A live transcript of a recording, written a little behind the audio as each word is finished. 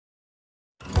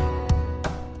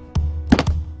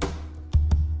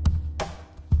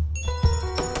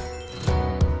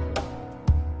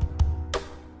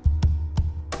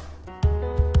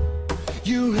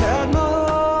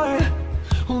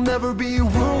never be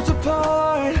worlds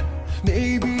apart,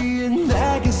 maybe in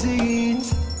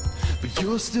magazines, but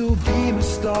you'll still be my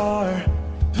star.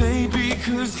 Baby,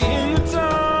 'cause in the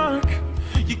dark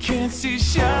you can't see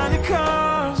shiny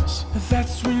cars.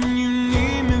 That's when you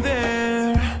need me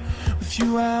there. With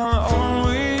you I'll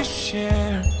always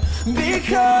share.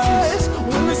 Because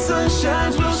when the sun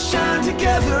shines, we'll shine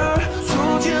together.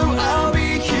 Told you I'll be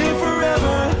here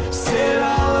forever. Said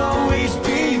I'll always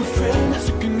be your friend.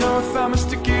 Took an oath I'ma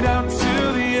stick it out till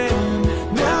the end.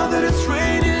 Now that it's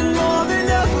raining more than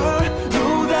ever,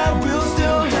 know that we'll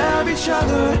still have each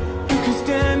other. You can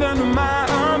stand under my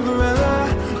umbrella.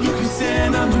 You can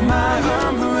stand under my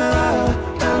umbrella.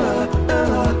 Ella,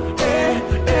 Ella, eh,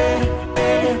 eh,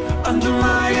 eh. Under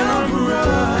my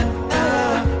umbrella. Ella,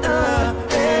 Ella,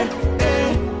 eh,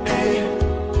 eh, eh.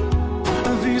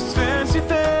 These fancy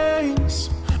things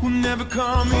will never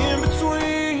come in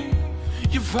between.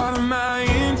 You're part of my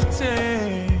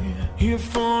entity, here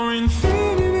for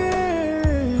infinity.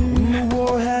 When the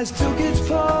war has took its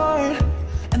part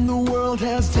and the world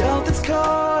has dealt its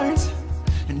cards,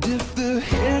 and if the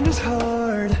hand is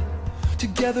hard,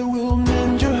 together we'll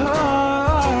mend your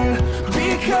heart.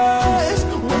 Because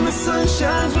when the sun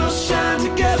shines, we'll shine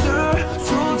together.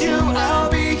 Told you I'll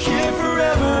be here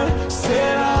forever.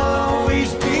 Said I'll always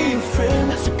be your friend.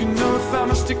 Took an oath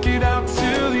I'ma stick it out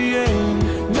till the end.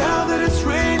 Now that it's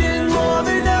raining more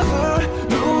than ever,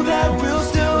 know that we'll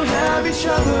still have each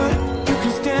other.